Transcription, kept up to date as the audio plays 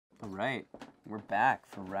All right, we're back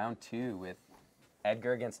for round 2 with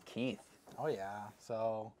Edgar against Keith. Oh yeah,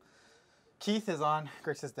 so Keith is on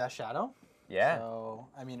Grixis Death Shadow. Yeah. So,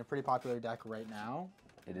 I mean, a pretty popular deck right now.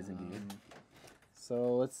 It is indeed.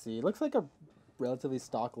 So let's see. Looks like a relatively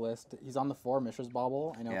stock list. He's on the 4 Mishra's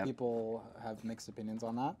Bauble. I know people have mixed opinions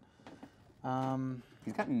on that.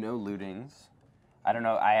 He's got no lootings. I don't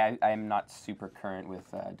know. I am not super current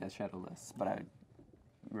with Death Shadow lists, but I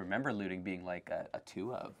remember looting being like a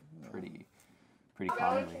 2 of pretty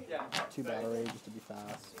commonly. 2 Battle Rage just to be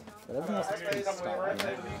fast. But everything else is pretty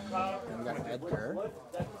stock. And we got Edgar.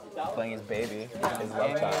 Playing his baby, his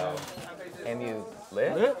love child. Amu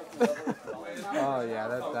lit? Oh yeah,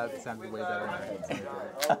 that sounded way better than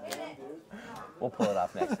I did. We'll pull it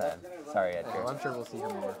off next time. Sorry, Edgar. Well, I'm sure we'll see him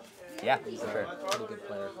more. Yeah, He's for a sure. pretty good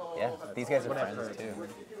player. Yeah, these guys are friends too.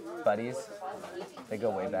 Buddies. They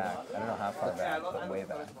go way back. I don't know how far back, but way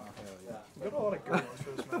back. We got a lot of good ones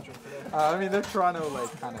for this matchup today. I mean, they're Toronto,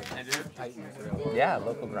 like, kind of Titans, really. Yeah,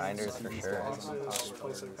 local grinders for sure.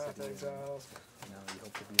 Place like Path Exiles. You know, you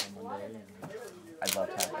hope to beat him one day. And I'd love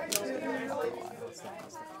to have these guys. I'm not gonna lie. that's the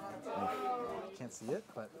best stuff. Can't see it,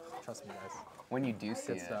 but trust me, guys. When you do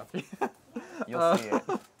see Good it, stuff. you'll see it.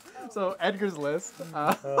 So, Edgar's list.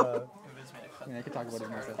 I mean, I could talk about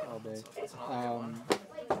his list all day.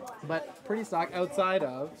 But pretty stock outside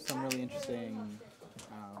of some really interesting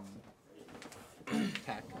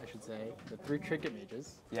tech, I should say. The 3 Trinket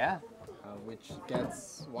Mages. Yeah. Which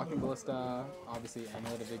gets Walking Ballista, obviously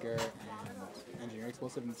Amulet of Vigor, and Engineering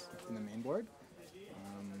Explosive in the main board.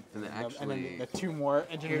 And then And actually, then the 2 more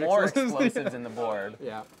Engineering more Explosives. explosives in the board.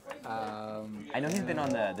 Yeah. I know he's been on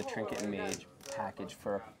the Trinket and Mage package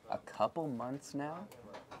for a couple months now.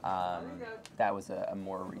 That was a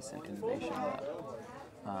more recent innovation.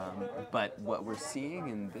 But what we're seeing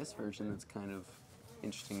in this version that's kind of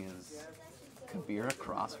interesting is Kabira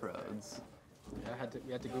Crossroads. Yeah,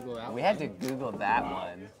 we had to Google that. We had to Google that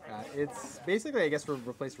one. It's basically, I guess,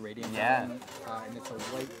 replaced Radiant. Yeah. And it's a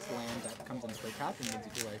white land that comes on straight path and gains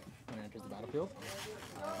you 2 life when it enters the battlefield.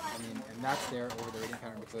 I mean, and that's there over the Radiant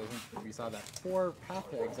counter because I think we saw that 4 Path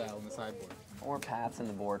to Exile in the sideboard. 4 paths in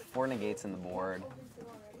the board, 4 negates in the board.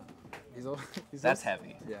 That's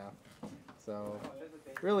heavy. Yeah. So,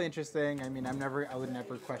 really interesting. I mean, I would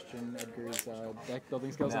never question Edgar's deck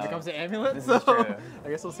building skills when it comes to Amulet. This So, is true. I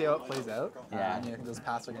guess we'll see how it plays out. Yeah. I mean, I think those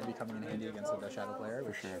paths are going to be coming in handy against a Death Shadow player.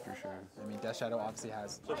 For sure. I mean, Death Shadow obviously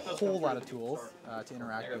has a whole lot of tools to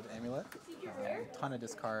interact with Amulet. A ton of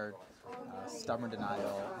discard, stubborn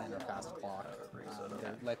denial, and a fast clock.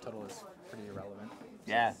 Their life total is pretty irrelevant.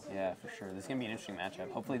 Yeah, for sure. This is gonna be an interesting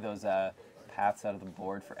matchup. Hopefully those paths out of the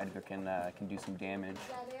board for Edgar can do some damage.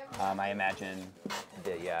 I imagine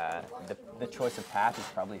the choice of path is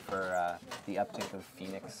probably for the uptick of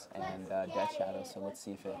Phoenix and Death Shadow. So let's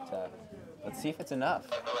see if it's enough.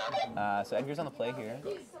 So Edgar's on the play here.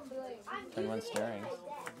 21 stirrings.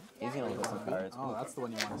 He's gonna look at some cards. Oh, that's the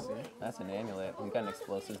one you want to see. That's an amulet. We've got an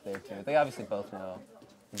explosives there too. They obviously both know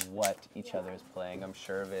what each other is playing. I'm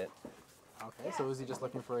sure of it. Okay, so is he just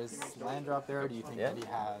looking for his land drop there, or do you think that he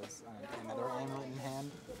has another amulet in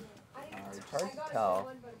hand? It's hard to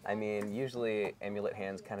tell. I mean, usually amulet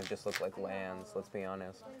hands kind of just look like lands, let's be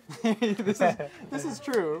honest. this is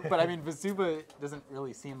true, but I mean, Vazuba doesn't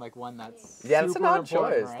really seem like one that's that's an odd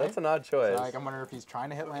important, choice. right? That's an odd choice. So, like, I'm wondering if he's trying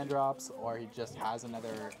to hit land drops, or he just has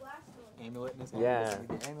another amulet in his hand. Yeah.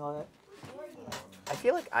 The amulet. I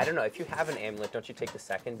feel like, I don't know, if you have an amulet, don't you take the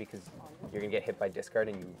second because you're gonna get hit by discard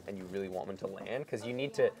and you really want one to land? Because you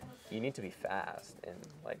need to be fast, and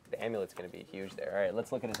like the amulet's gonna be huge there. All right,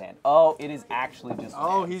 let's look at his hand. Oh, it is actually just.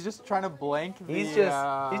 Oh, land. he's just trying to blank. He's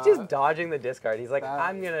just dodging the discard. He's like,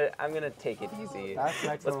 I'm gonna take it easy. That's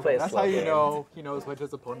next Let's level. play a That's slow how you game. know he knows what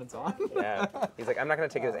his opponent's on. Yeah, he's like, I'm not gonna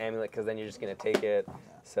take his amulet because then you're just gonna take it.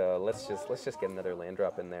 So let's just get another land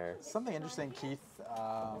drop in there. Something interesting, Keith.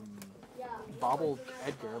 Bobbled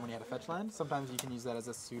Edgar when he had a fetch land. Sometimes you can use that as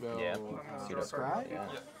a pseudo scry. Yeah.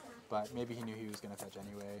 But maybe he knew he was going to fetch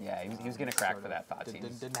anyway. Yeah, he was going to crack for that thought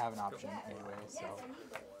Didn't have an option anyway. So.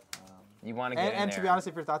 You want to get in and there. to be honest,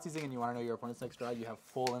 if you're thought seizing and you want to know your opponent's next drive, you have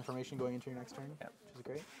full information going into your next turn, which is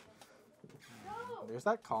great. There's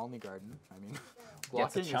that Colony Garden. I mean,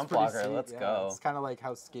 blocking it's a chump is pretty blocker. sweet. Let's go. It's kind of like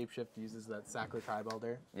how Scapeshift uses that Sacred Tribe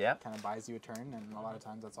Elder. Yeah. Kind of buys you a turn, and a lot of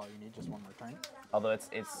times that's all you need, just one more turn. Although it's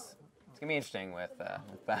gonna be interesting with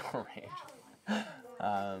Battle Rage.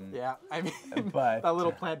 Yeah, I mean, but that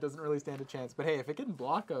little plant doesn't really stand a chance. But hey, if it can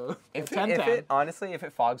block a if 10-10, it honestly, if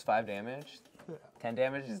it fogs 5 damage, 10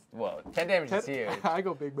 damage is, well, 10 damage is huge. I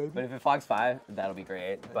go big, baby. But if it fogs 5, that'll be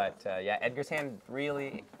great. But yeah, Edgar's hand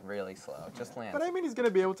really, really slow. Just lands. But I mean, he's going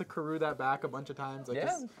to be able to Karoo that back a bunch of times. Like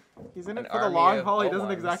Yeah. He's in An it for the army long of haul. He low doesn't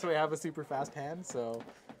ones. exactly have a super fast hand, so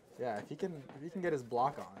yeah, if he can get his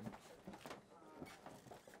block on,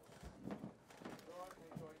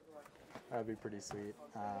 that'd be pretty sweet.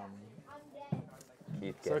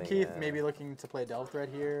 So Keith maybe looking to play Delve Threat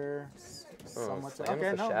here. Somewhat. slams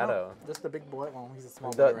Okay, the no, shadow. no, just the big boy. Well, he's a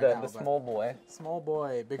small boy right now. The small boy. Small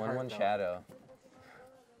boy, big heart. 1/1 though. shadow.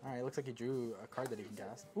 All right, looks like he drew a card that he can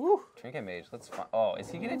cast. Woo! Trinket Mage, let's find. Oh, is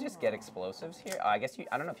he gonna just get explosives here? I guess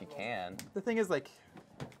I don't know if you can. The thing is, like,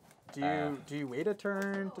 do you wait a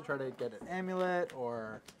turn to try to get an amulet,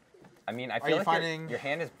 or I mean, I you feel like finding- your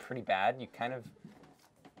hand is pretty bad.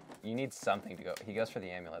 You need something to go. He goes for the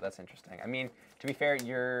amulet. That's interesting. I mean, to be fair,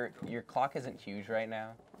 your clock isn't huge right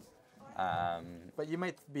now. but you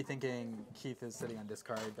might be thinking Keith is sitting on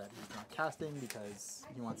discard that he's not casting because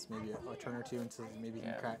he wants maybe a turn or two until maybe he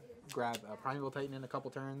can grab a Primeval Titan in a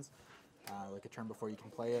couple turns, like a turn before you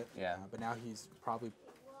can play it. Yeah. But now he's probably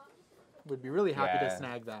would be really happy to Yeah.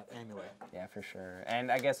 snag that amulet. Yeah, for sure.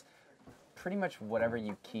 And I guess pretty much whatever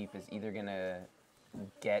you keep is either gonna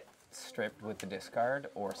get stripped with the discard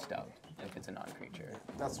or stubbed if it's a non-creature.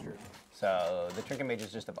 That's true. So the Trinket Mage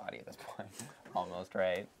is just a body at this point, almost,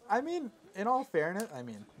 right? I mean, in all fairness, I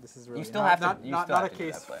mean, this is really You still not, have to. not, You not, still not have a to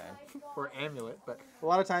do that case play. for amulet, but a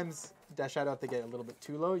lot of times Death Shadow, if they get a little bit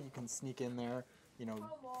too low, you can sneak in there,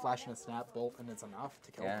 flash in a snap bolt, and it's enough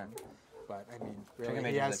to kill them. But I mean, really, Trinket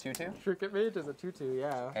Mage he is has a 2/2? Trinket Mage is a 2/2,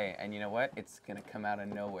 yeah. Hey, and you know what? It's gonna come out of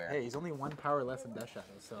nowhere. Hey, he's only 1 power less than Death Shadow,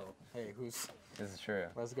 so hey, This is true.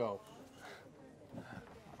 let's go.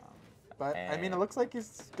 But I mean, it looks like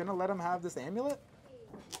he's gonna let him have this amulet.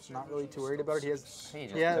 Not really too worried about it. He He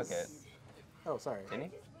just took it. Oh, sorry.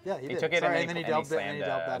 Didn't he? Yeah, he did. took it Sorry, and then he dealt slammed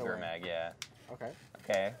that away. Gurmag, yeah. Okay.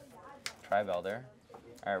 Okay. Try Velder.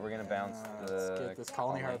 All right, we're gonna bounce Let's the get this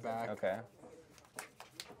Colony Heart back. Okay.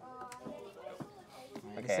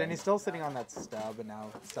 Okay. And he's still sitting on that stub, and now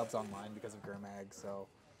stub's online because of Gurmag, so.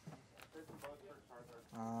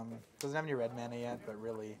 Doesn't have any red mana yet, but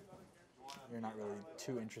really, you're not really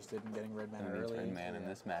too interested in getting red mana Who needs early. red mana in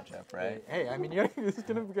this matchup, right? Hey, I mean, you're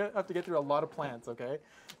gonna have to get through a lot of plants, okay?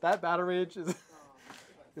 That Battle Rage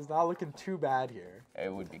is not looking too bad here.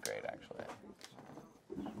 It would be great, actually.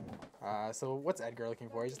 So what's Edgar looking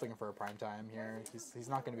for? He's just looking for a prime time here. He's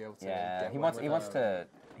not going to be able to. Yeah, get he one wants with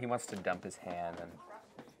he wants to dump his hand and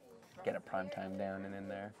get a prime time down and in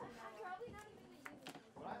there.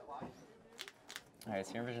 All right,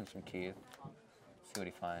 so your vision's from Keith. See what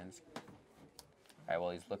he finds. All right,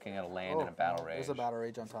 well he's looking at a land and a battle rage. There's a Battle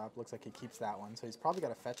Rage on top. Looks like he keeps that one. So he's probably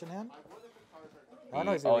got a fetch in hand. Oh He-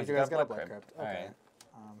 no, he's oh, got a Blood Crypt. All Okay. right.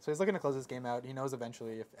 So he's looking to close this game out. He knows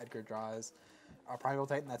eventually if Edgar draws a Primeval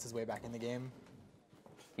Titan, that's his way back in the game.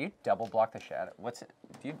 Do you double block the shadow? Do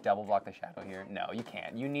you double block the shadow here? No, you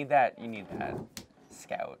can't. You need that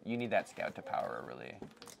scout. You need that scout to power a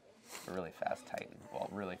really fast Titan. Well,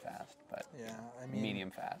 really fast, but Yeah, I mean, medium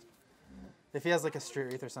fast. if he has like a Street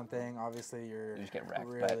Wraith or something, obviously you're You just get wrecked,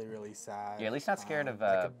 really, but really sad. you're at least not scared of,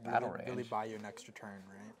 that could Battle really Rage. buy you an extra turn,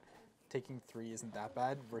 right? Taking 3 isn't that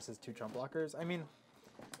bad versus 2 jump blockers. I mean,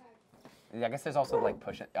 I guess there's also like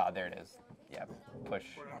push. Oh, there it is. Yeah, push.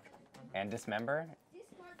 And dismember.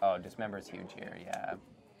 Oh, dismember is huge here. Yeah.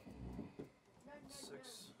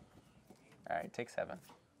 6. All right, take 7.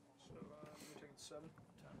 So taking 7.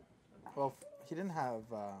 well, he didn't have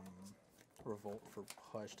Revolt for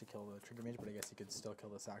push to kill the Trigger Mage, but I guess he could still kill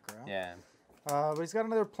the Sakura. Yeah. But he's got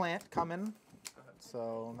another plant coming,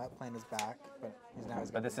 so that plant is back. But he's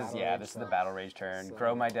But this is Battle yeah, Rage, this is so the battle rage turn. so-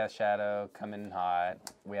 Grow my Death Shadow. Come in hot.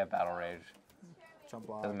 We have battle rage. jump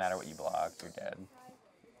blocks. Doesn't matter what you block. You're dead.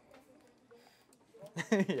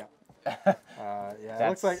 Yeah. Yeah, it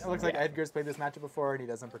looks like yeah. Edgar's played this matchup before, and he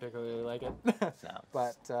doesn't particularly like it. No.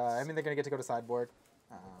 But I mean, they're gonna get to go to sideboard.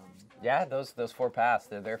 Yeah, those 4 paths,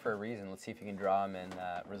 they're there for a reason. Let's see if you can draw them and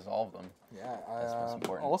resolve them. Yeah. That's what's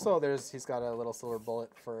important. Also, he's got a little silver bullet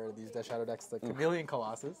for these Death Shadow decks, the Chameleon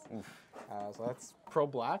Colossus. So that's pro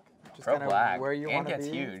black. Just Pro kinda black, where you and want to gets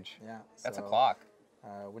be. huge. Yeah. That's a so, clock.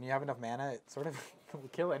 When you have enough mana, it sort of will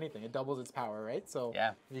kill anything. It doubles its power, right? So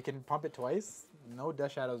Yeah. if you can pump it twice, no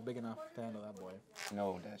Death Shadow is big enough to handle that boy.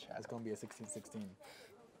 No Death Shadow. It's going to be a 16-16.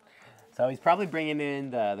 So he's probably bringing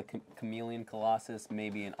in the Chameleon Colossus,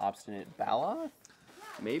 maybe an Obstinate Baloth?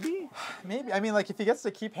 Maybe? Maybe. I mean, like, if he gets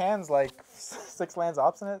to keep hands like 6 lands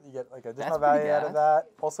Obstinate, you get like additional That's pretty value out of gas. that.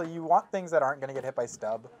 Also, you want things that aren't going to get hit by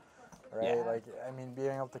stub, right? Yeah. Like, I mean,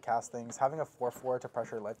 being able to cast things, having a 4/4 to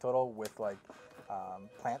pressure life total with like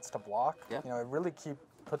plants to block. Yep. You know, it really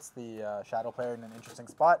puts the shadow player in an interesting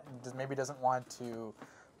spot. And maybe doesn't want to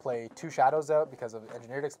play 2 shadows out because of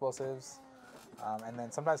engineered explosives. And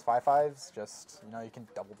then sometimes 5/5s, just, you know, you can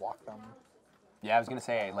double block them. Yeah, I was gonna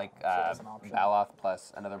say like that's an option. Baloth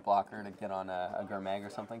plus another blocker to get on a Gurmag or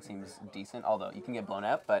something seems decent. Although you can get blown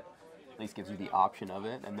out, but at least gives you the option of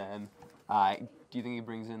it. And then, do you think he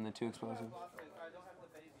brings in the 2 explosives?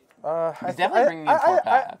 He's definitely bringing in 4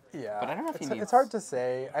 path. Yeah, but I don't know if he needs. It's hard to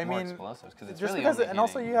say. I more mean, explosives because it's just really because, only and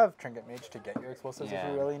also hitting- you have Trinket Mage to get your explosives if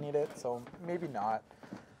Yeah. you really need it. So maybe not.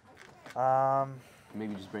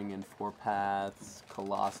 Maybe just bring in 4 paths,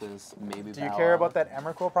 Colossus, maybe. Do you care about that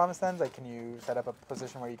Emrakul Promise then? Like, can you set up a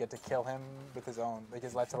position where you get to kill him with his own, like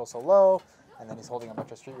his life total's so low, and then he's holding a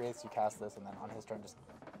bunch of Street Wraiths, you cast this, and then on his turn just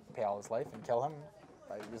pay all his life and kill him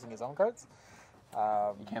by using his own cards?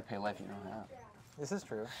 You can't pay life you don't have. This is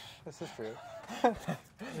true. This is true.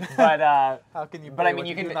 But How can you? But I mean,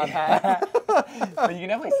 you can. do not have? But you can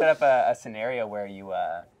definitely set up a scenario where you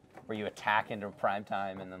attack into prime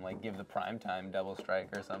time and then like give the prime time double strike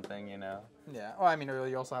or something, you know. Yeah. Well, I mean,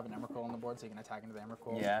 you also have an Emrakul on the board, so you can attack into the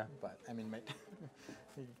Emrakul. Yeah. But I mean,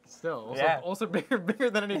 still, also, Yeah. also bigger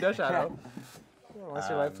than any Death Shadow. Unless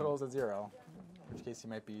your life total is at 0, in which case you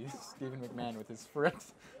might be Stephen McMahon with his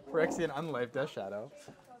Phyrexian Unlife Death Shadow.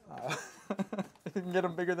 You can get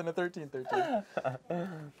him bigger than a 13/13.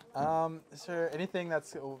 Is there anything that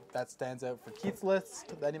stands out for Keith's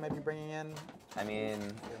list that he might be bringing in? I mean,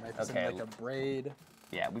 There might be something like a Braid.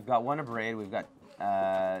 Yeah, we've got 1 Abrade, we've got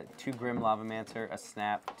 2 Grim Lavamancer, a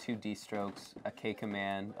Snap, 2 D-Strokes, a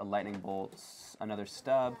K-Command, a Lightning Bolt, another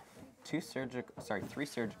Stub, 3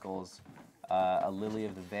 Surgicals, a Lily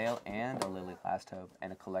of the Veil, and a Lily Last Hope,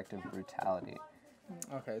 and a Collective Brutality.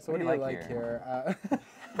 Okay, so what do you like here?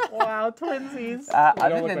 Wow, twinsies. Other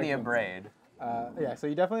don't look than like the twinsies. Abrade, Yeah, so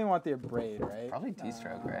you definitely want the Abrade, right? probably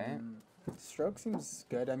D-Stroke, right? Stroke seems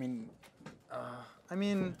good. I mean,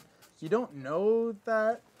 you don't know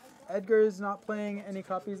that Edgar is not playing any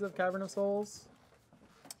copies of Cavern of Souls.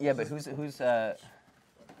 Yeah, but who's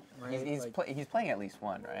Right? he's playing at least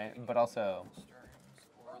 1, right? But also,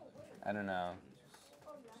 I don't know.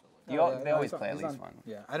 They always play at least 1.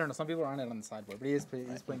 Yeah, I don't know. Some people are on it on the sideboard, but he's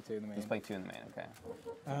playing 2 in the main. He's playing 2 in the main, okay.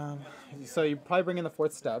 So you probably bring in the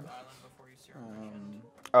 4th Stub.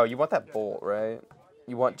 Oh, you want that bolt, right?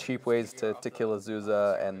 You want cheap ways to kill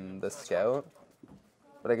Azusa and the Scout?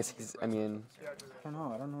 But I guess I don't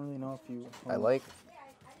know. I don't really know if you.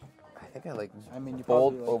 I think I like I mean, you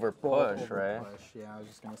bolt probably like over bolt push, over right? Push. Yeah, I was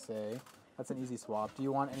just gonna say that's an easy swap. Do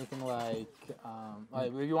you want anything like?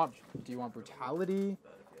 Do you want brutality?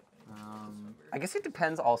 I guess it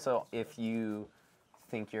depends also if you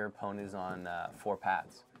think your opponent is on 4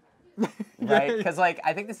 paths. Right? Because like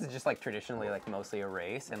I think this is just like traditionally like mostly a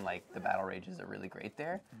race, and like the battle rages are really great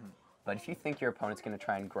there. Mm-hmm. But if you think your opponent's going to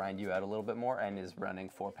try and grind you out a little bit more and is running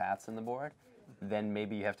 4 paths in the board, then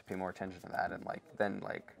maybe you have to pay more attention to that, and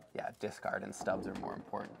discard and stubs are more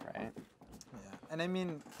important, right? Yeah, and I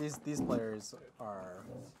mean these players are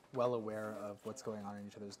well aware of what's going on in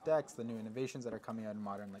each other's decks, the new innovations that are coming out in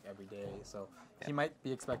Modern like every day. So he might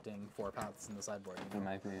be expecting 4 paths in the sideboard. You know? It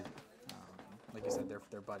might be. Like you said,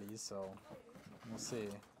 they're buddies, so we'll see.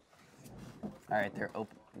 All right, they're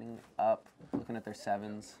opening up, looking at their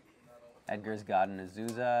 7s. Edgar's got an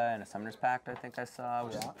Azusa and a Summoner's Pact, I think I saw,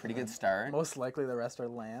 which is a pretty good start. Most likely the rest are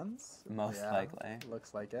lands. Most likely.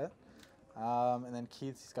 Looks like it. And then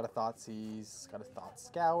Keith's got a Thoughtseize, he's got a Thought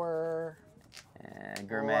Scour. And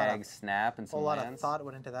Gurmag, Snap, and some A lot lands. of thought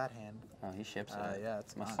went into that hand. Oh, he ships it. Yeah,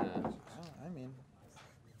 it's must not. have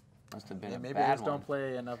Must have been a maybe bad they just one. don't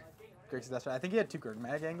play enough Grixis Death Shadow. I think he had 2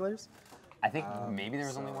 Gurmag Anglers. I think maybe there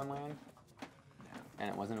was only 1 land, and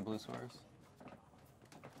it wasn't a blue source.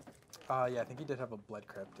 Yeah, I think he did have a Blood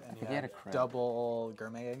Crypt, and he had a crypt. double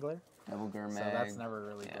Gurmag Angler. Double Gurmag. So that's never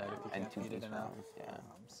really good if you and can't 2 beat it enough. Beast Realms, yeah.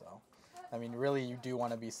 So, I mean, really, you do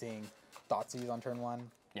want to be seeing Thoughtseize on turn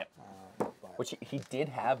 1. Yep. But Which he did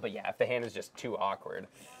have, but yeah, if the hand is just too awkward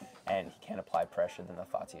and he can't apply pressure, then the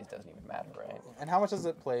Thoughtseize doesn't even matter, right? And how much does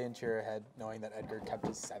it play into your head knowing that Edgar kept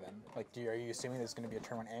his 7? Like, are you assuming there's going to be a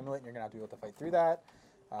turn 1 amulet and you're going to have to be able to fight through that?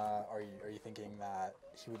 Are you thinking that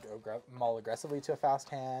he would maul aggressively to a fast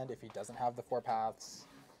hand if he doesn't have the 4 paths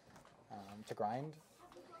to grind?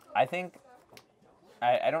 I think,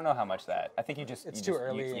 I don't know how much that, I think you just... It's too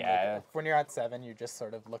early. And yeah. like, when you're at 7, you just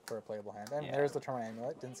sort of look for a playable hand. And there's the turn 1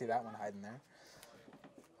 amulet. Didn't see that one hiding there.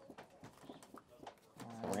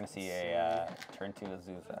 We're going to see a turn 2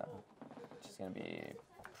 Azusa, which is going to be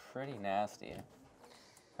pretty nasty.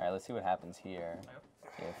 All right, let's see what happens here.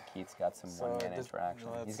 If Keith's got some 1-mana interaction.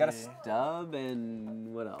 He's got a Stub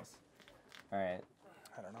and what else? All right.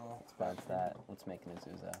 I don't know. It's bad. That's that. Let's make an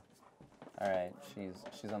Azusa. All right.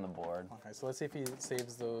 She's on the board. Okay, so let's see if he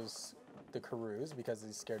saves the Karus because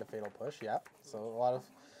he's scared of Fatal Push. Yeah. So a lot of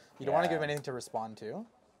you don't want to give him anything to respond to,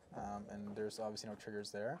 and there's obviously no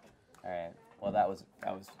triggers there. All right. Well, that was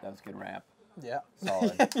good ramp. Yeah.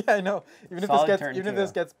 Solid. Yeah, I know. Even if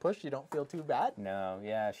this gets pushed, you don't feel too bad. No.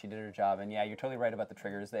 Yeah, she did her job, and yeah, you're totally right about the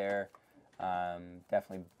triggers there.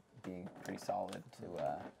 Definitely being pretty solid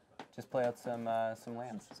to just play out some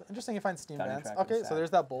lands. So interesting, you find Steam Dungeon Dance. Tracker Okay, set. so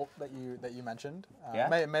there's that bolt that you mentioned.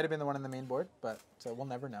 Yeah. It might have been the one on the main board, but so we'll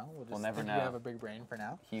never know. We'll never think know. You have a big brain for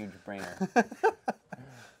now. Huge brainer.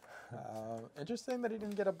 Interesting that he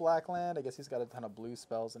didn't get a black land. I guess he's got a ton of blue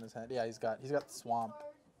spells in his hand. Yeah, he's got Swamp,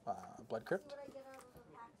 Blood Crypt.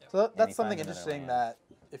 So that's something finds another interesting land. that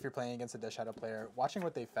if you're playing against a Death Shadow player, watching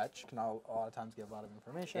what they fetch can a lot of times give a lot of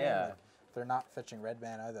information. Yeah. Like, if they're not fetching red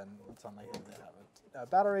mana, then it's unlikely they have a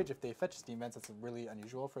Battle Rage. If they fetch Steam Vents, that's really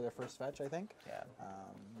unusual for their first fetch, I think. Yeah.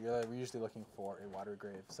 We're usually looking for a Water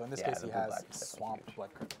Grave. So in this Yeah, case, the he blue has black is definitely Swamp huge.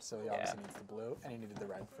 Blood Crypt, so he obviously needs the blue, and he needed the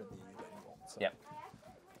red for the Lightning Bolt. So. Yep.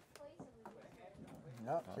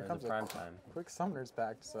 Yep, here There's comes a prime time. quick Summoner's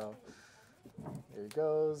Pact, so here he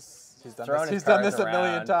goes. He's done Throwing this, his he's done cards this a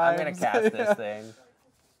million around. times. I'm gonna cast this thing.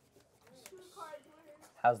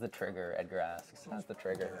 How's the trigger? Edgar asks. How's the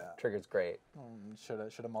trigger? Yeah. Trigger's great. Should have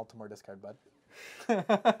Multimore discard, bud.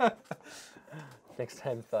 Next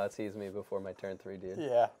time Thought sees me before my turn 3, dude.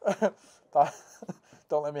 Yeah.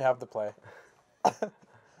 Don't let me have the play.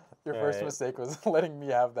 Your first Alright. mistake was letting me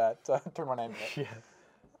have that turn 1 amulet. Yeah.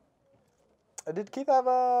 Did Keith have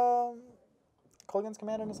Kolaghan's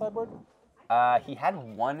Command in his sideboard? He had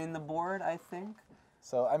 1 in the board, I think.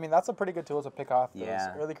 So, I mean, that's a pretty good tool to pick off those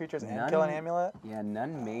Yeah. early creatures and None- kill an amulet. Yeah,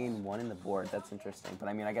 none main 1 in the board. That's interesting. But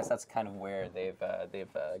I mean, I guess that's kind of where they've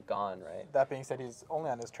gone, right? That being said, he's only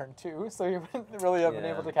on his turn 2, so he wouldn't really have been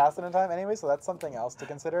Yeah. able to cast it in time anyway, so that's something else to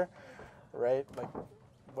consider, right? Like,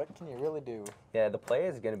 what can you really do? Yeah, the play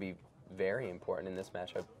is going to be very important in this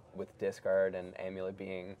matchup with discard and amulet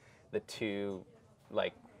being the 2,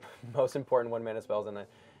 like, most important 1-mana spells in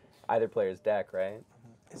either player's deck, right?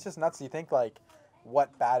 It's just nuts. You think, like,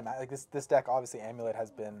 what bad like this deck, obviously amulet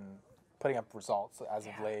has been putting up results as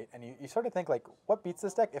of late, and you sort of think, like, what beats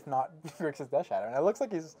this deck if not Grixis Death Shadow? And it looks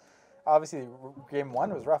like he's obviously game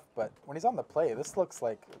 1 was rough, but when he's on the play, this looks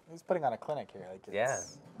like he's putting on a clinic here. Like,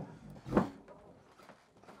 it's,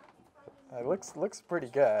 it looks pretty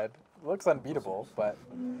good. It looks unbeatable, but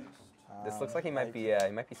This looks like he might be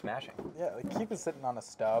smashing. yeah, like Keith is sitting on a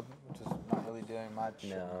stub, which is not really doing much.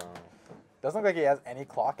 No. Doesn't look like he has any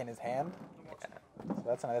clock in his hand. So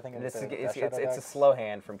that's another thing. This with is, the it's, Death it's, Shadow it's a decks. slow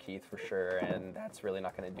hand from Keith for sure, and that's really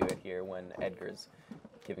not going to do it here when Edgar's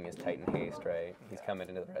giving his Titan haste, right? He's coming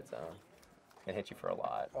into the red zone and hit you for a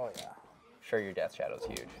lot. Oh yeah. Sure, your Death Shadow's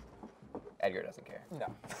huge. Edgar doesn't care. No,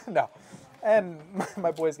 no. And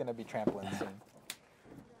my boy's gonna be trampling soon.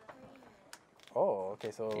 Oh,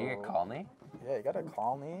 okay. So. You gonna call me? Yeah, you gotta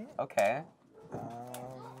call me. Okay.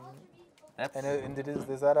 That's. And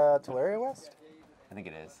is that a Teleria West? I think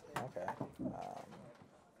it is. Okay.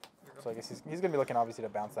 So I guess he's gonna be looking obviously to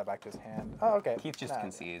bounce that back to his hand. Oh, okay. Keith just Nah.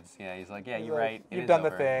 concedes. Yeah, he's like, yeah, He's you're like, right. It You've is done over.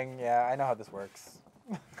 the thing. Yeah, I know how this works.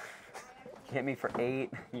 You hit me for 8.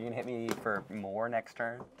 You're gonna hit me for more next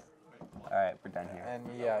turn. All right, we're done here. And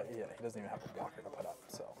yeah, he doesn't even have a blocker to put up.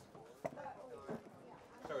 So.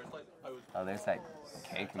 Oh, there's that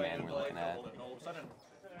K command we're looking at.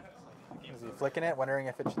 Is he flicking it, wondering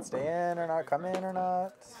if it should stay in or not, come in or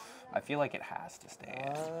not? I feel like it has to stay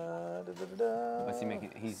in. What's he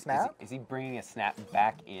making? Snap? Is he bringing a snap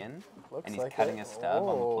back in? Looks and he's like cutting it. a stub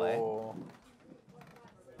on the play. Oh.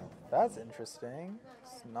 That's interesting.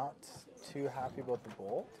 It's not too happy about the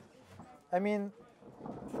bolt. I mean,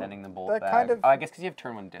 Sending the bolt that back. kind of- Oh, I guess because you have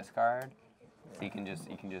turn 1 discard, so you can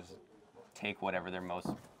just take whatever their most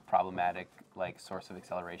problematic like source of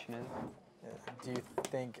acceleration is. do you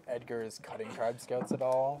think Edgar is cutting Tribe Scouts at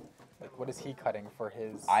all? Like, what is he cutting for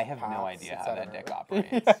his? I have no paths, idea how etc.? that deck operates.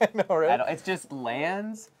 Yeah, I know, right? It's just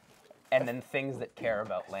lands, and then things that care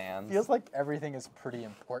about lands. Feels like everything is pretty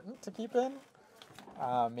important to keep in.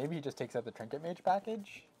 Maybe he just takes out the Trinket Mage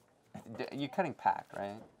package. You're cutting pact,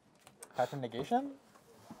 right? Path of Negation?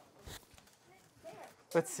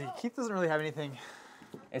 Let's see. Keith doesn't really have anything.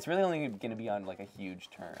 It's really only going to be on like a huge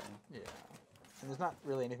turn. Yeah. And there's not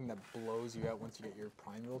really anything that blows you out once you get your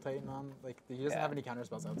Primeval Titan on. Like, he doesn't Yeah. have any counter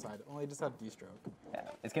spells outside. Only just have D-Stroke. Yeah,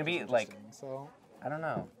 it's going to be Which is like, interesting. So, I don't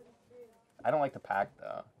know. I don't like the pact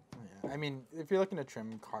though. yeah. I mean, if you're looking to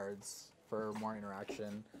trim cards for more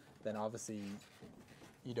interaction, then obviously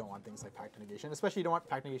you don't want things like Pact Negation. Especially you don't want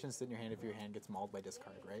Pact Negation to sit in your hand if your hand gets mauled by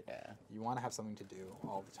discard, right? Yeah. You want to have something to do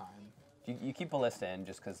all the time. You keep Ballista in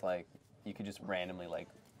just because, like, you could just randomly, like,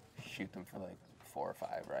 shoot them for, like, 4 or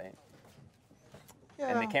 5, right? Yeah.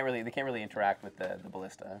 And they can't really interact with the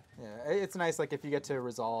Ballista. Yeah, it's nice, like, if you get to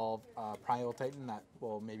resolve Primeval Titan, that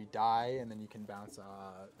will maybe die, and then you can bounce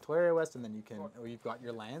Tolaria West, and then you can, or you've got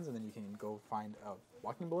your lands, and then you can go find a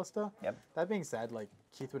Walking Ballista. Yep. That being said, like,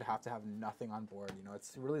 Keith would have to have nothing on board. You know,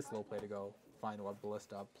 it's a really slow play to go find a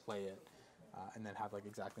Ballista, play it, and then have, like,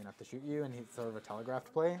 exactly enough to shoot you, and he's sort of a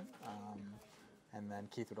telegraphed play. And then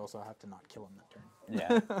Keith would also have to not kill him that turn.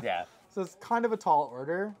 Yeah, yeah. So it's kind of a tall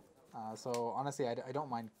order. So honestly, I don't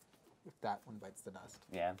mind if that one bites the dust.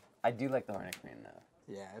 Yeah, I do like the Hornet Queen though.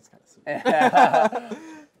 Yeah, it's kind of sweet.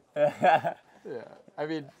 Yeah. Yeah, I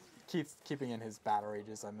mean, Keith's keeping in his battle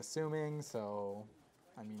rages, I'm assuming. So,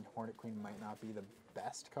 I mean, Hornet Queen might not be the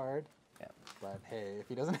best card. Yeah. But hey, if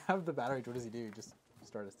he doesn't have the battle rage, what does he do? Just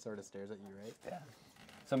sort of stares at you, right? Yeah.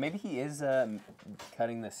 So maybe he is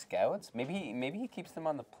cutting the scouts. Maybe he keeps them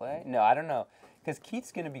on the play. No, I don't know. Because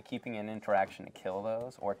Keith's going to be keeping an interaction to kill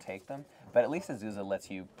those or take them. But at least Azusa lets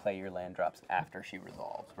you play your land drops after she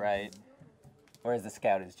resolves, right? Whereas the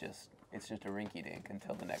scout is just a rinky-dink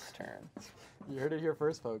until the next turn. You heard it here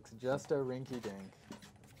first, folks. Just a rinky-dink.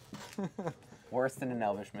 Worse than an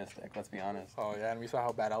Elvish Mystic, let's be honest. Oh yeah, and we saw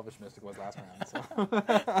how bad Elvish Mystic was last round. So.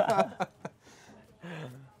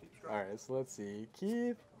 All right, so let's see.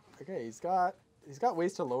 Keith. Okay, he's got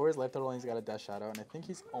ways to lower his life total, and he's got a Death Shadow, and I think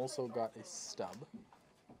he's also got a stub.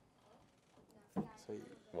 So.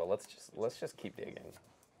 Well, let's just keep digging.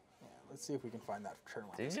 Yeah, let's see if we can find that turn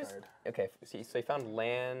one card. Okay, so he found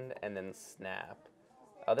land and then snap.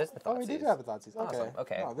 Oh, there's the Thoughtseize. Oh, he did have a Thoughtseize. Okay. Awesome.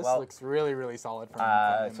 Okay. Oh, this well, looks really, really solid for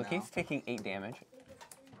him. So Keith's taking 8 damage,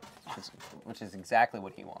 which is exactly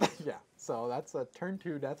what he wants. Yeah. So that's a turn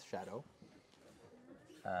 2 Death Shadow.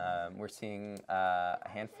 We're seeing a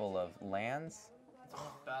handful of lands,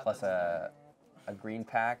 plus a green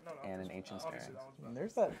pact and an Ancient Stirrings. And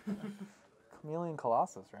there's that Chameleon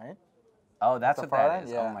Colossus, right? Oh, that's the what far that end?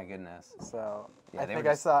 is. Yeah. Oh my goodness. So Yeah, I they think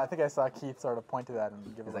were I saw Keith sort of point to that and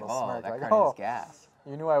give He's a like, little oh, smirk, that like, card "Oh, is gas.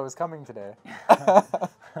 you knew I was coming today."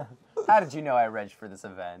 How did you know I regged for this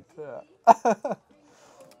event? Yeah.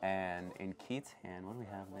 And in Keith's hand, what do we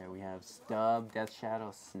have there? We have Stub, Death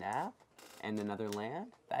Shadow, Snap, and another land.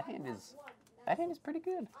 That hand is pretty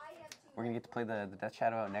good. We're gonna get to play the Death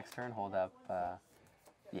Shadow out next turn. Hold up.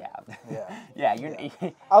 Yeah. Yeah. Yeah.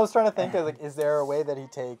 I was trying to think of, like, is there a way that he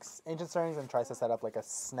takes Ancient Stirrings and tries to set up like a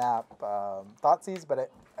Snap Thoughtseize? But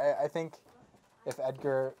I think if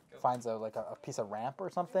Edgar finds a piece of ramp or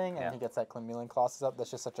something and he gets that Chameleon Colossus up, that's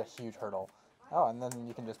just such a huge hurdle. Oh, and then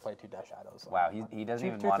you can just play 2 Death Shadows. Wow, he doesn't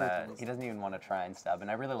Two even want to. threes. He doesn't even want to try and stub, and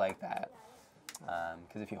I really like that.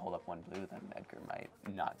 Because if you hold up 1 blue, then Edgar might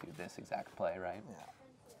not do this exact play, right? Yeah.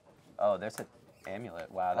 Oh, there's an amulet.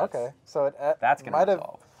 Wow. That's, Okay, so it that's gonna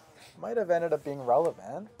resolve. might have ended up being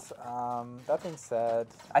relevant. That being said,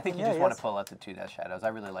 I think you yeah, just he want has- to pull out the 2 Death Shadows. I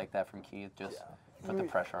really like that from Keith. Just put the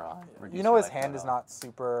pressure on. reduce You know your his life hand is total. not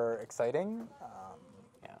super exciting,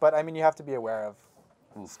 Yeah. but I mean you have to be aware of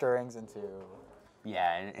Oof. stirrings into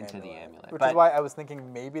Yeah, into the amulet. which But is why I was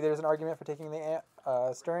thinking maybe there's an argument for taking the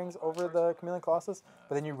stirrings over the Chameleon Colossus,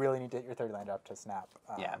 but then you really need to hit your 3rd land up to snap.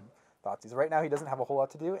 Yeah. Thoughtseize. Right now he doesn't have a whole lot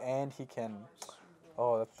to do, and he can.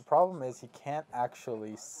 Oh, the problem is he can't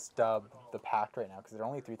actually stub the pact right now because there are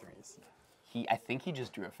only 3/3s. I think he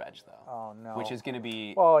just drew a fetch though. Oh no. Which is going to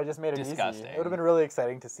be. Well, I just made it disgusting. easy. It would have been really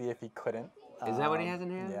exciting to see if he couldn't. Is that what he has in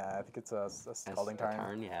hand? Yeah, I think it's a Scalding That's a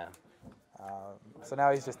Tarn. turn, yeah. So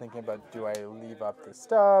now he's just thinking about, do I leave up the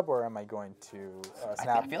stub or am I going to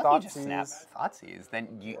snap I feel like you just snap Thoughtseize? Thoughtseizes.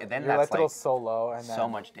 Then Your that's life total's like. so low, and then so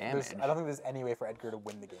much there's- damage. I don't think there's any way for Edgar to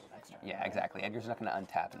win the game next turn. Yeah, exactly. Edgar's not going to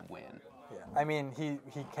untap and win. Yeah. I mean, he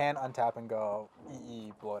can untap and go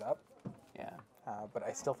EE, blow it up, Yeah. but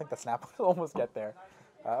I still think the snap will almost get there.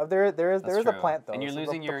 There is That's a true. plant though. And you're so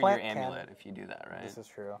losing the your plant amulet if you do that, right? This is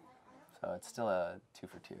true. So it's still a 2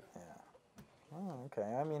 for 2. Yeah. Oh, okay.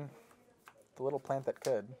 I mean, the little plant that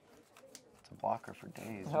could. It's a blocker for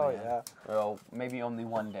days. Oh, man. yeah. Well, maybe only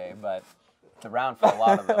one day, but it's around for a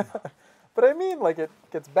lot of them. But I mean, like, it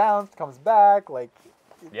gets bounced, comes back. Like,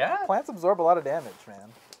 Yeah. plants absorb a lot of damage,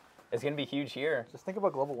 man. It's going to be huge here. Just think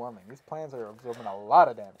about global warming. These plants are absorbing a lot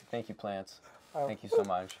of damage. Thank you, plants. Oh. Thank you so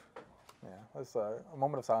much. Yeah, let's a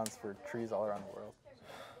moment of silence for trees all around the world.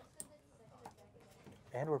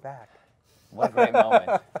 And we're back. What a great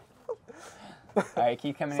moment. All right,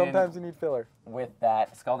 keep coming Sometimes you need filler. in with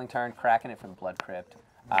that Scalding Tarn, cracking it for the Blood Crypt.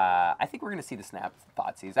 I think we're going to see the Snap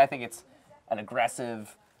Thoughtseize. I think it's an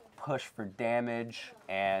aggressive push for damage,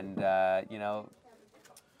 and you know,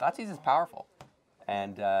 Thoughtseize is powerful.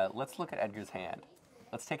 And let's look at Edgar's hand.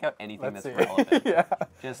 Let's take out anything Let's that's see. relevant. Yeah.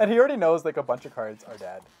 Just, And he already knows like a bunch of cards are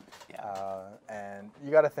dead. yeah. And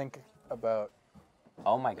you got to think about.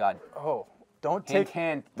 Oh my God. Oh, don't Hint, take.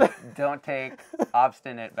 hint. Don't take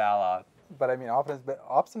Obstinate Valoth. But I mean,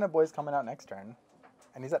 Obstinate Boy's coming out next turn,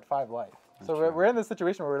 and he's at 5 life. So True. we're in this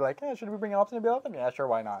situation where we're like, should we bring Obstinate Boy up? Yeah, sure,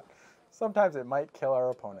 why not? Sometimes it might kill our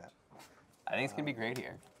opponent. I think it's gonna be great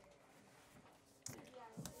here.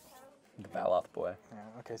 The Valoth boy.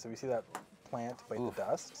 Yeah, okay, so we see that plant bite the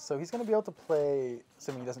dust. So he's going to be able to play,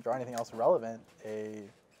 assuming he doesn't draw anything else relevant, a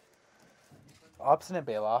Obstinate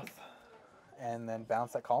Baloth, and then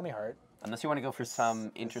bounce that Colony Heart. Unless you want to go for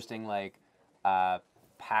some interesting like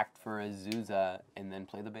Pact for Azusa and then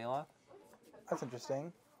play the Baloth. That's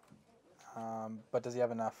interesting. But does he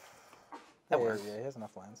have enough? That yeah, works. Yeah, he has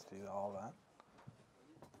enough lands to do all that.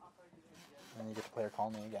 And you get to play your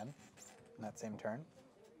Colony again in that same turn.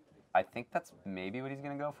 I think that's maybe what he's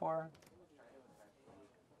gonna go for.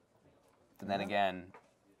 But then again,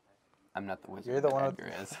 I'm not the wizard. You're the that one Edgar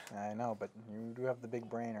with, is. I know, but you do have the big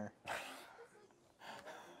brainer.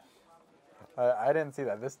 I didn't see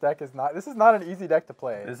that. This deck is not. This is not an easy deck to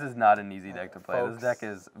play. This is not an easy deck to play. Folks. This deck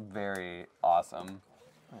is very awesome.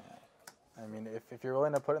 I mean, if you're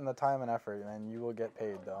willing to put in the time and effort, then you will get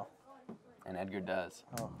paid, though. And Edgar does.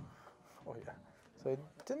 Oh yeah. So it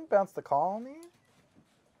didn't bounce the Colony?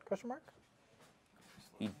 Question mark?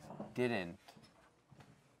 He didn't.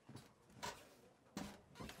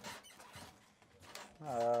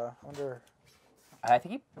 Wonder. I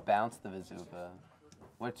think he bounced the Vaugeois,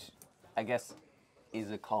 which I guess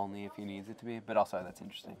is a colony if he needs it to be, but also that's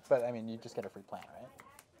interesting. But I mean, you just get a free plant, right?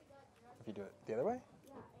 If you do it the other way.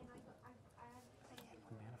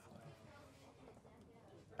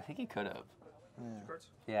 I think he could have. Cards?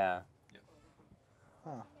 Yeah.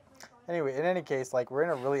 Huh. Anyway, in any case, like we're in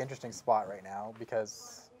a really interesting spot right now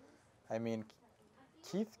because, I mean,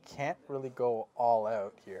 Keith can't really go all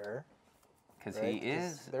out here. Because right? he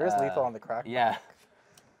is. There is lethal on the crack. Yeah.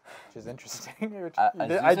 Which is interesting. Which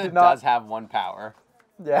I did not does have one power.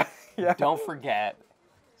 Yeah, yeah. Don't forget.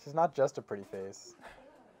 She's not just a pretty face.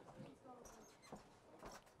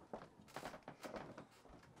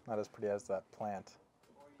 Not as pretty as that plant.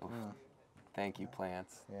 Thank you,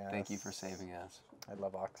 plants. Yes. Thank you for saving us. I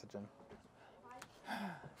love oxygen.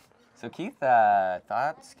 So Keith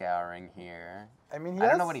thought scouring here. I mean, I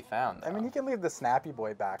don't know what he found, though. I mean, he can leave the Snappy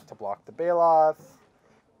Boy back to block the Baloth,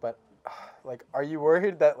 but like, are you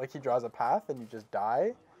worried that like he draws a path and you just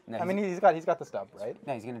die? No, I mean, he's got the stub, right?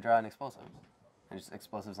 No, he's gonna draw an explosive. And just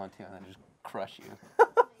explosives on 2 and then just crush you.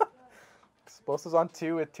 Explosives on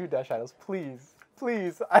 2 with 2 Dash Shadows. Please,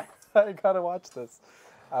 please, I gotta watch this.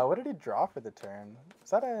 What did he draw for the turn? Is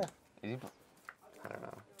that a? I don't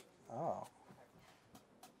know. Oh.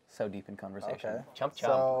 So deep in conversation. Okay. Chump.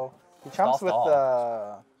 So he chumps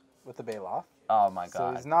Stall. with the Baloth. Oh my god.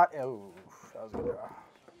 So he's not. Oh, that was a good draw.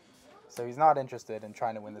 So he's not interested in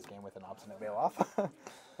trying to win this game with an Obstinate Baloth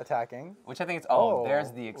attacking. Which I think it's. Oh,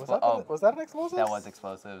 there's the explosive. Was that an explosive? That was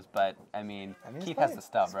explosives, but I mean Keith playing, has the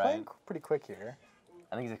stub, he's right? playing pretty quick here.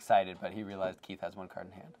 I think he's excited, but he realized Keith has 1 card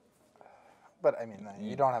in hand. But I mean,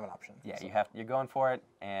 you don't have an option. Yeah, so. you're going for it,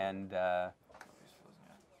 and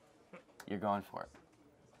you're going for it.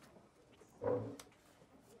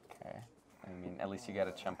 Okay. I mean, at least you got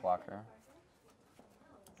a chump blocker.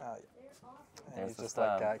 And There's he's the just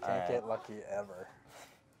stub. like, can't Alright. get lucky ever.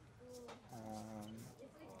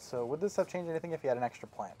 So would this have changed anything if he had an extra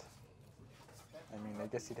plant? I mean, I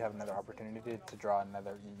guess he'd have another opportunity to draw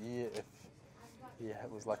another EE if he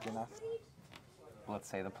was lucky enough. Let's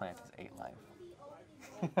say the plant is 8 life.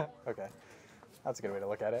 Okay, that's a good way to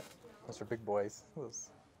look at it. Those are big boys.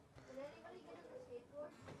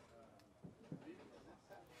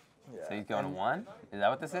 Yeah. So he's going to 1? Is that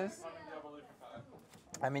what this is?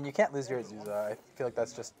 I mean, you can't lose your Azusa. I feel like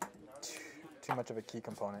that's just too much of a key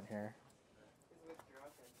component here.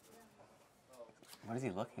 What is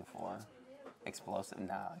he looking for? Explosive?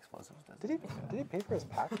 Nah, explosives doesn't. Did he pay for his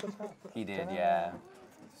pack with that? He did, yeah.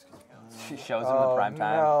 Shows him the prime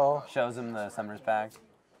time. No. Shows him the Summer's pack.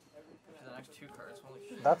 For the next 2 cards, holy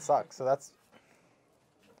shit. That sucks. So that's.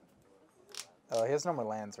 Oh, he has no more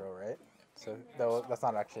lands row, right? So that's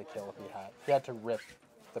not actually a kill if he had. He had to rip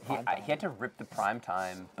the prime time. He had to rip the prime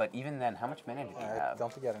time, but even then, how much mana did he I have?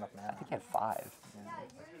 don't think he had enough mana. I think he had 5.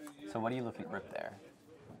 So what are you looking to rip there?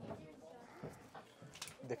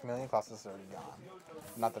 The Chameleon Class is already gone.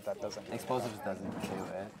 Not that that doesn't. Explosives doesn't do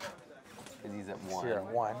it. Because he's at 1. You're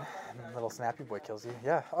at 1. And little Snappy Boy kills you.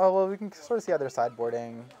 Yeah. Oh, well, we can sort of see how they're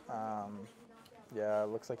sideboarding. Yeah, it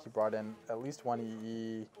looks like he brought in at least one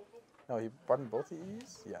EE. No, he brought in both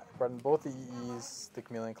EEs? Yeah, brought in both the EEs, the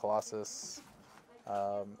Chameleon Colossus,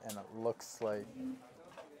 and it looks like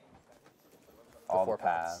All the 4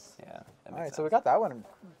 paths. Yeah. That All makes right, sense. so we got that one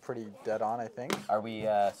pretty dead on, I think. Are we?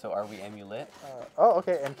 So are we Amulet? Oh,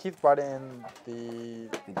 okay, and Keith brought in the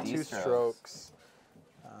The 2 D-strokes. strokes,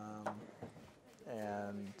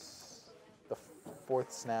 and the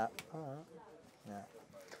 4th snap. Yeah,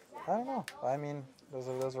 I don't know. I mean, those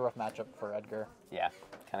a rough matchup for Edgar, Yeah.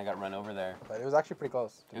 Kind of got run over there. but it was actually pretty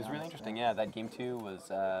close. It was really interesting. Yeah, that game 2 was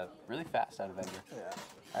really fast out of Edgar. Yeah. All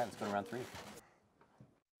right, let's go to round 3.